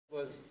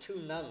was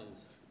 2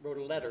 nuns wrote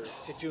a letter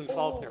to June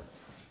Faulkner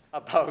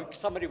about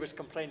somebody was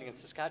complaining in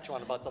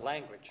Saskatchewan about the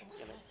language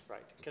in it,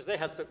 right? Because there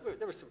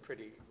was some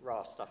pretty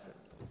raw stuff in it.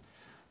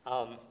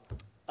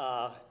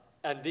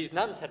 And these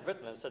nuns had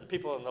written and said the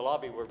people in the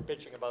lobby were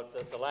bitching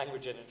about the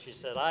language in it. She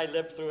said, I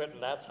lived through it,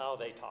 and that's how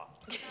they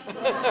talked.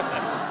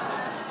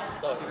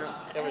 So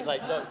it was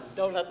like,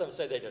 don't let them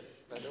say they didn't.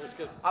 But it was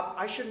good.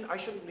 I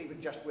shouldn't leave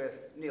it just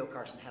with Neil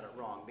Carson had it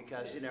wrong,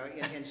 because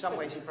in some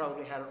ways he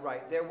probably had it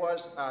right. There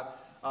was a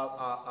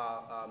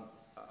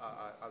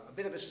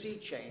bit of a sea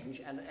change,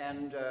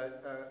 and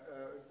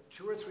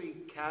 2 or 3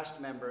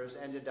 cast members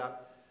ended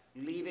up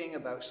leaving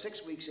about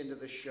 6 weeks into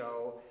the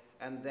show,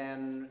 and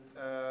then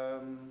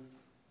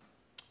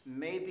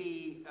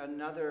maybe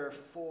another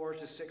 4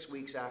 to 6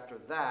 weeks after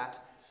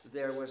that,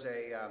 there was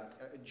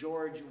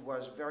George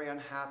was very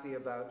unhappy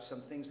about some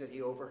things that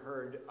he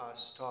overheard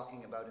us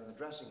talking about in the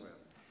dressing room.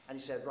 And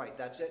he said, right,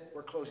 that's it,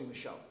 we're closing the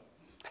show.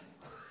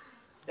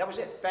 That was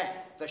it, bang,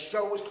 the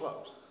show was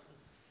closed.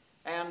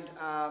 And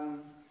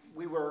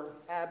we were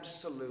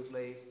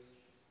absolutely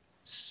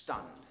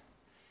stunned.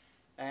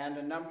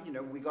 And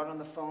we got on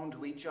the phone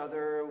to each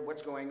other,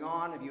 what's going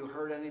on, have you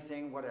heard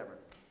anything, whatever.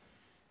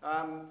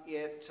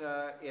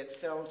 It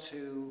fell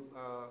to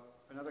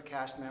another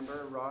cast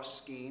member,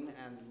 Ross Skeen,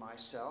 and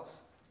myself.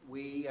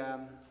 We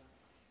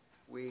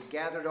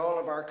gathered all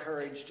of our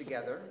courage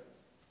together,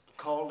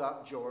 called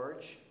up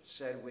George,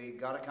 said, we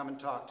got to come and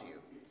talk to you.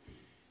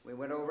 We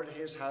went over to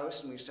his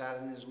house and we sat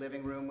in his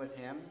living room with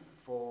him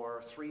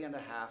for 3.5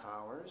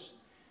 hours,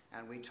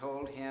 and we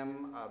told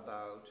him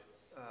about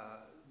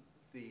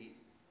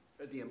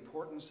the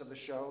importance of the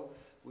show.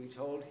 We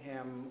told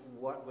him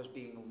what was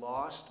being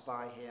lost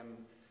by him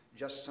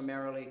just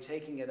summarily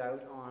taking it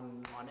out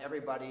on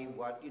everybody,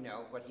 what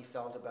he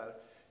felt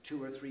about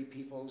 2 or 3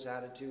 people's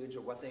attitudes,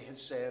 or what they had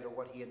said, or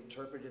what he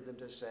interpreted them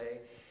to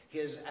say.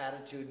 His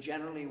attitude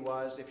generally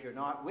was, if you're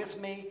not with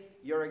me,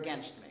 you're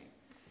against me.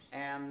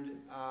 And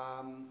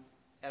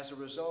as a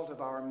result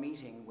of our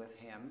meeting with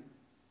him,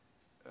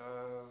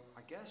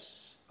 I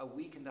guess a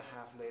week and a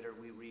half later,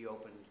 we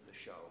reopened the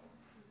show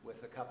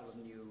with a couple of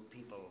new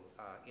people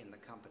in the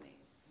company.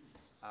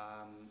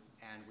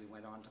 And we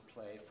went on to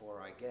play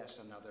for, I guess,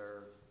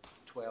 another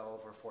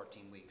 12 or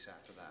 14 weeks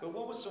after that. But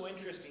what was so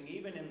interesting,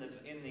 even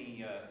in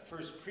the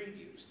first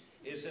previews,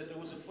 is that there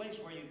was a place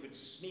where you could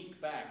sneak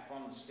back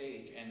from the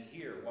stage and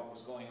hear what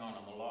was going on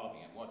in the lobby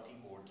and what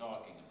people were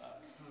talking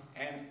about.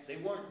 And they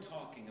weren't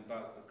talking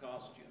about the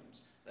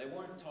costumes. They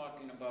weren't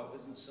talking about,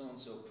 isn't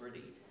so-and-so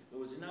pretty? There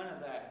was none of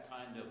that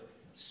kind of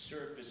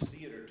surface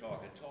theater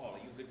talk at all.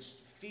 You could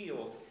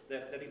feel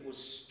that it was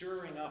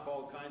stirring up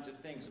all kinds of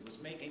things. It was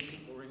making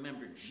people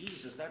remember,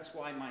 Jesus, that's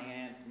why my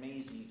Aunt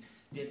Maisie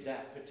did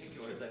that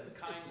particular, that the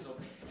kinds of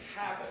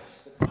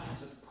habits, the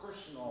kinds of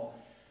personal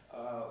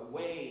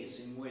ways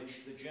in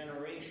which the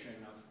generation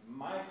of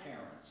my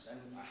parents and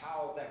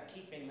how that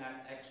keeping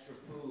that extra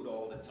food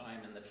all the time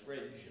in the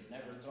fridge and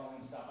never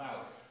throwing stuff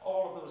out,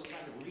 all of those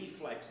kind of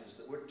reflexes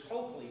that were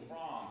totally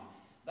from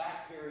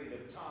that period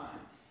of time.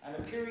 And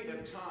a period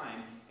of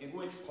time in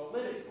which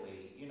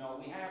politically,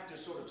 we have to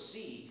sort of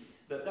see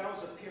that that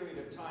was a period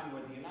of time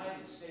where the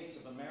United States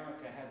of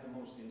America had the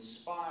most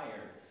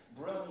inspired,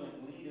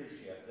 brilliant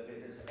leadership that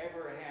it has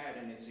ever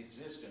had in its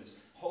existence.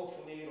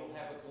 Hopefully it'll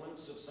have a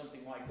glimpse of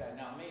something like that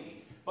now,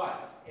 maybe.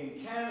 But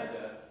in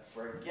Canada,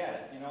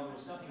 forget it. There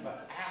was nothing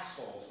but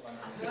assholes running.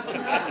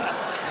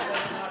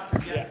 Let's not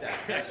forget that.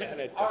 That's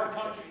our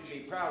country to be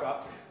proud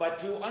of. But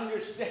to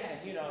understand,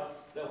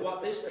 that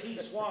what this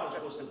piece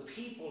was the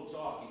people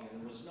talking,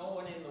 and there was no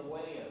one in the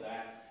way of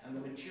that, and the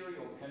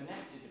material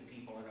connected to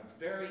people in a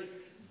very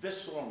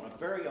visceral, a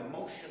very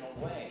emotional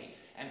way.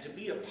 And to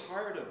be a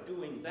part of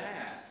doing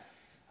that,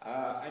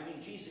 I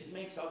mean, geez, it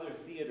makes other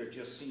theater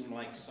just seem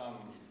like some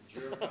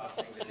jerk-off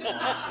thing to do. Really.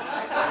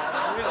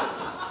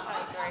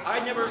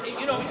 I never,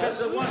 because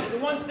the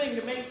one thing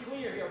to make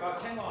clear here about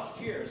 10 Lost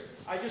Years,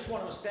 I just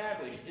want to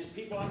establish is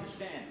people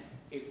understand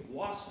it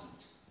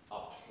wasn't a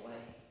play.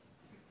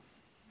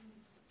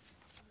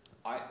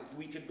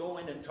 We could go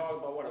in and talk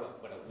about what it was,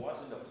 but it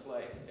wasn't a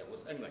play. It was,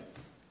 anyway.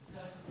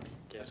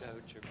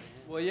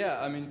 Well,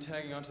 yeah, I mean,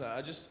 tagging onto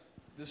that,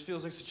 this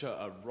feels like such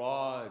a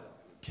raw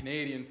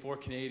Canadian for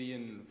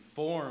Canadian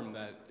form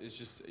that is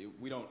just,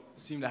 we don't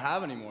seem to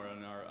have anymore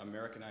in our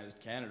Americanized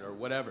Canada or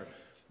whatever.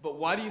 But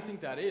why do you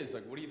think that is?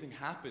 Like, what do you think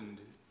happened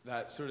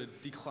that sort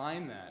of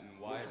declined that, and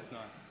why it's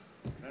not?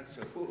 That's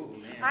a, ooh,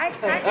 man. I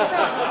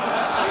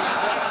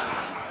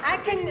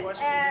can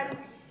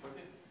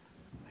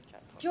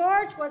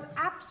George was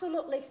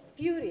absolutely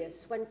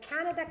furious when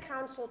Canada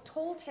Council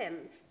told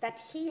him that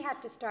he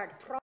had to start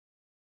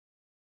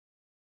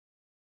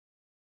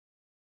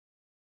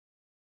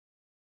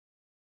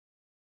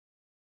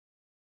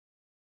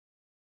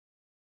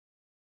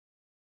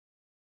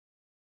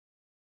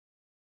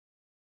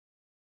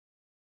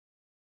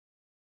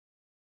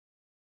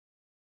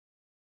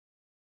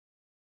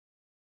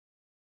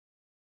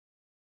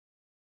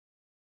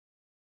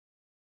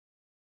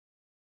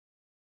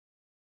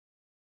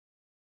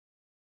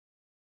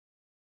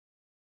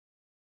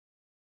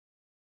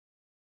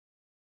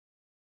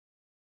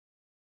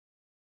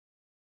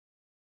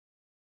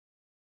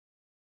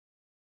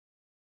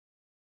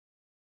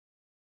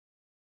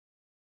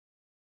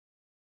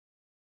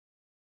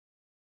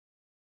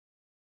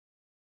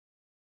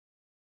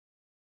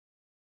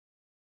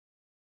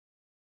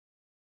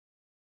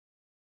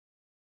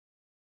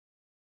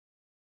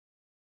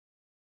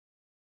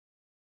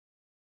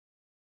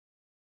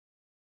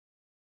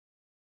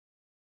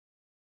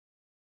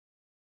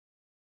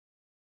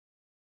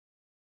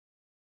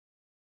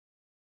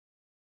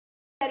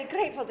very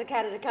grateful to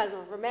Canada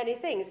Council for many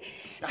things.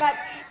 But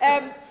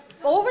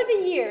over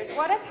the years,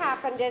 what has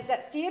happened is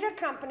that theatre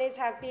companies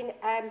have been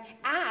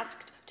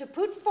asked to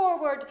put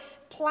forward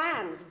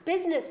plans,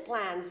 business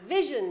plans,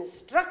 visions,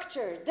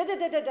 structures,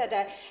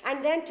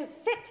 and then to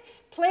fit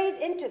plays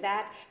into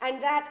that,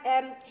 and that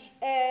and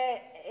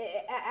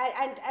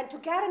to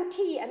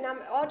guarantee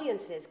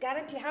audiences,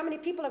 guarantee how many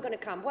people are going to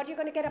come, what you're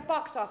going to get at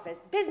box office,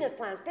 business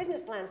plans,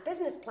 business plans,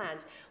 business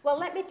plans. Well,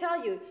 let me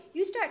tell you,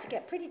 you start to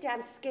get pretty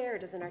damn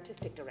scared as an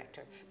artistic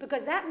director,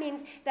 because that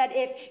means that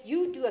if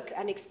you do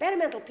an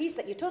experimental piece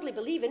that you totally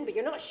believe in, but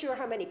you're not sure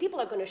how many people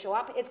are going to show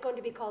up, it's going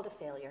to be called a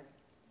failure.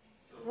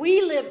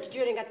 We lived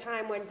during a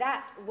time when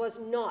that was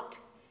not.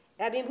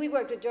 I mean, we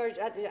worked with George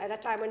at a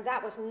time when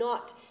that was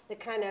not the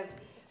kind of,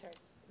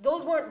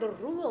 those weren't the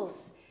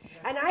rules.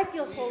 And I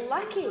feel so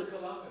lucky.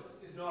 Columbus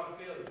is not a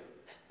failure.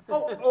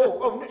 No. It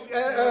was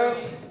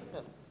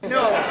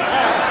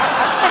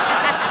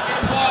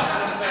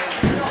a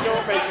failure.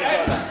 Don't make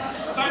it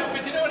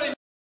But you know what I mean?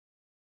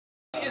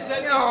 Is that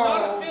it's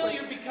not a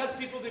failure because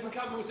people didn't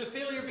come. It was a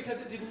failure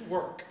because it didn't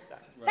work.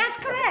 That's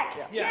correct.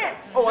 Yeah.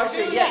 Yes. Oh, I It's a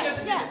see, failure yes. because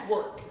it didn't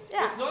work.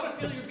 Yeah. It's not a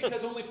failure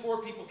because only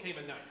 4 people came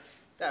a night.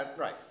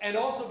 Right. And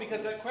also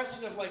because that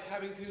question of like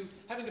having to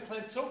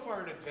plan so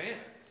far in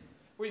advance,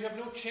 where you have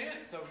no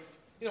chance of,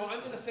 you know, I'm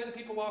going to send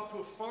people off to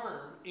a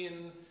farm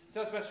in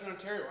southwestern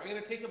Ontario. I'm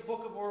going to take a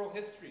book of oral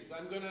histories.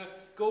 I'm going to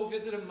go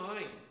visit a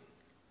mine.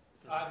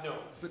 No.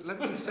 But let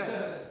me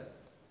say,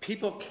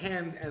 people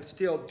can and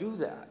still do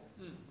that.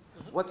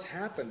 What's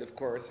happened, of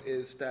course,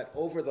 is that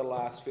over the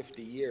last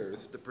 50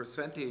 years, the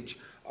percentage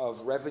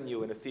of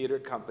revenue in a theater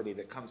company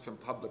that comes from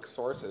public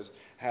sources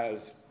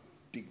has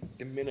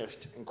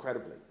diminished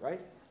incredibly,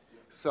 right?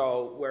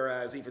 So,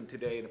 whereas even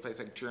today in a place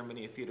like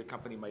Germany, a theater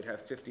company might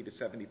have 50 to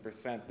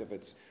 70% of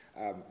its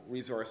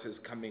resources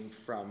coming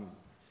from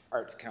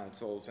arts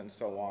councils and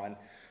so on.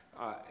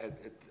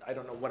 I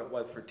don't know what it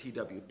was for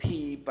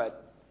TWP,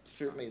 but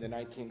certainly in the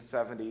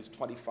 1970s,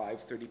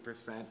 25,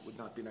 30% would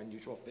not be an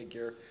unusual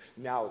figure.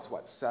 Now it's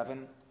what,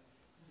 7,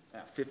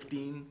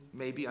 15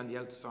 maybe on the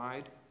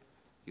outside,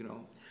 you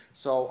know?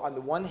 So on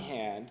the one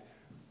hand,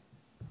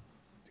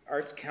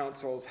 arts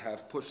councils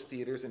have pushed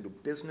theaters into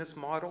business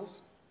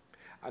models.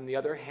 On the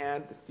other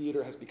hand, the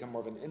theater has become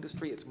more of an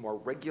industry. It's more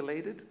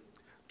regulated.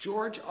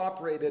 George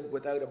operated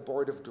without a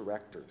board of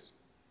directors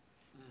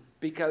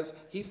because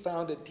he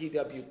founded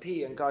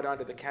TWP and got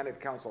onto the Canada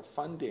Council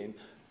funding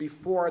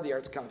before the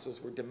arts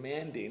councils were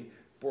demanding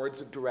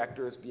boards of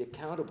directors be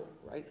accountable,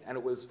 right? And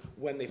it was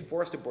when they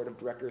forced a board of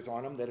directors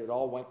on them that it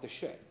all went to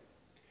shit.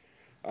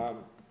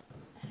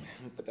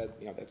 But that,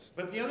 you know, that's.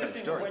 But the other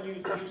thing, when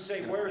you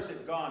say where has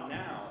it gone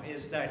now,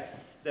 is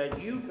that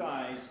you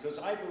guys, because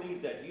I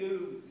believe that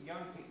you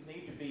young people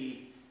need to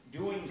be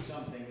doing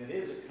something that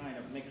is a kind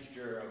of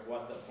mixture of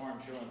what the farm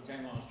show in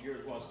 10 last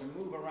years was, to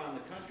move around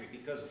the country,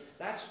 because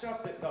that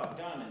stuff that got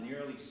done in the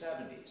early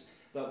 70s,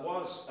 that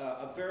was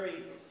a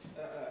very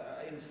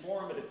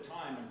informative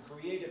time and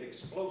creative,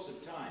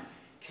 explosive time,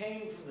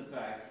 came from the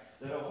fact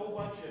that a whole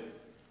bunch of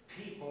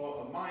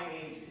people of my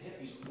age,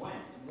 hippies, went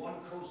from one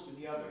coast to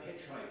the other,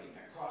 hitchhiking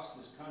across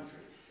this country.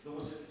 There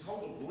was a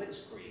total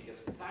blitzkrieg of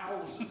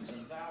thousands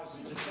and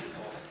thousands of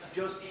people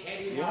just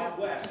heading out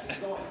west and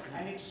going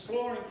and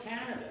exploring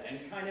Canada and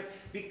kind of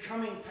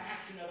becoming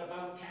passionate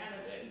about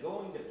Canada and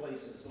going to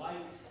places like,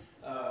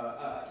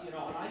 you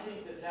know, and I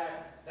think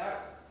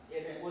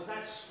and it was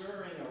that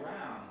stirring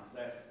around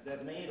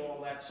that made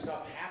all that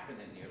stuff happen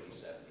in the early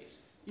 70s.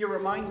 You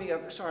remind me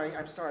of,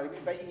 I'm sorry,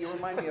 but you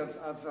remind me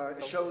of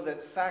a show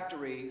that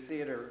Factory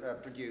Theatre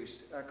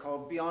produced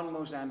called Beyond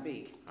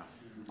Mozambique.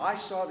 I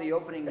saw the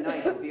opening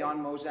night of Beyond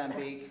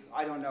Mozambique.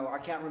 I don't know, I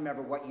can't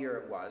remember what year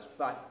it was,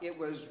 but it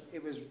was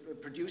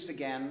produced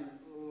again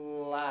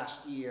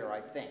last year,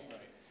 I think,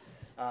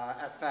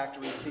 at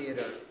Factory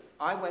Theatre.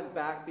 I went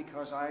back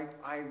because I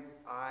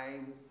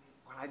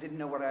didn't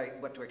know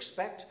what to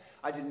expect.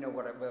 I didn't know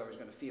whether I was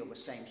going to feel the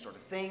same sort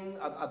of thing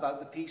about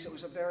the piece. It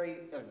was a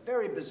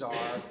very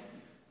bizarre,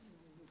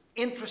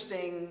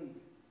 interesting,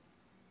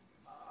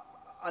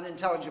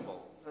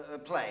 unintelligible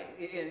play,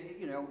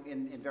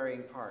 in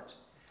varying parts.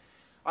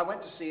 I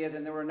went to see it,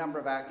 and there were a number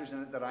of actors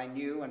in it that I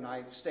knew, and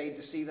I stayed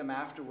to see them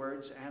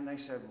afterwards, and they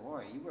said,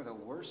 boy, you were the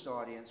worst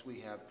audience we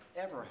have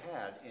ever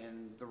had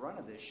in the run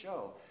of this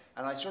show.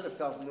 And I sort of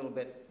felt a little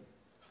bit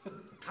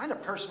kind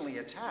of personally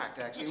attacked,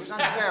 actually. It was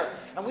unfair,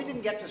 and we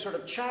didn't get to sort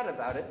of chat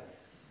about it,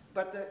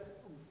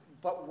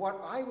 but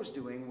what I was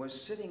doing was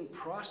sitting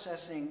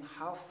processing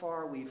how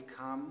far we've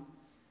come,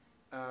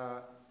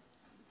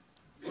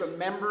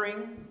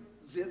 remembering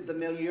the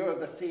milieu of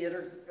the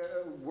theater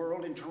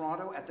world in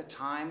Toronto at the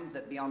time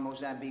that Beyond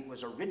Mozambique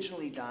was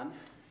originally done.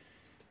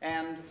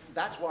 And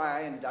that's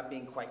why I ended up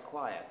being quite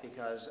quiet,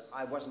 because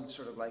I wasn't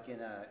sort of like in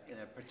a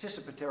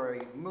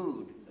participatory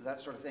mood, that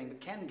sort of thing.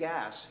 But Ken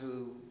Gass,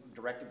 who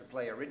directed the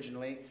play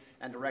originally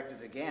and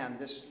directed it again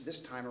this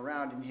time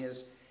around in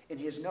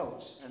his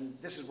notes, and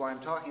this is why I'm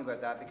talking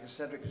about that, because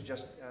Cedric has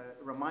just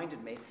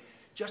reminded me,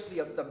 just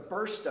the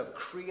burst of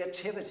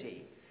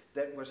creativity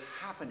that was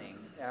happening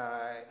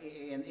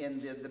in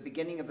the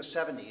beginning of the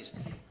 70s.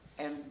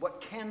 And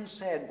what Ken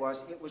said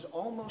was, it was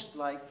almost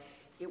like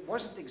it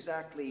wasn't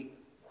exactly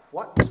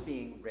what was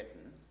being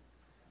written,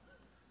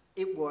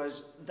 it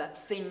was that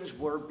things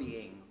were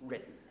being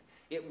written.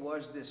 It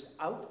was this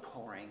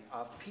outpouring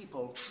of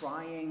people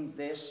trying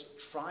this,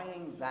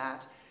 trying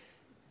that,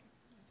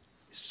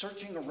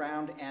 searching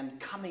around and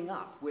coming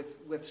up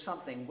with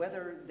something,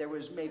 whether there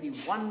was maybe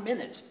 1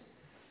 minute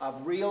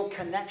of real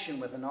connection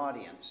with an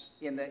audience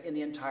in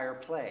the entire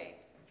play.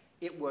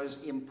 It was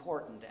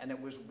important, and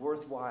it was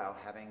worthwhile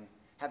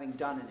having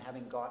done and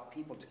having got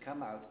people to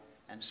come out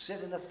and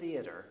sit in a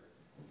theater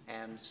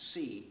and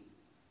see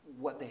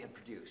what they had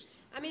produced.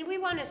 I mean, we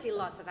want to see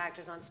lots of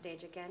actors on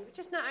stage again. We're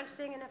just not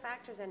seeing enough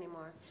actors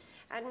anymore.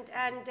 And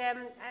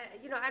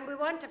you know, and we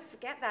want to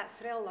get that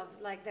thrill of,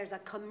 like, there's a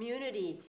community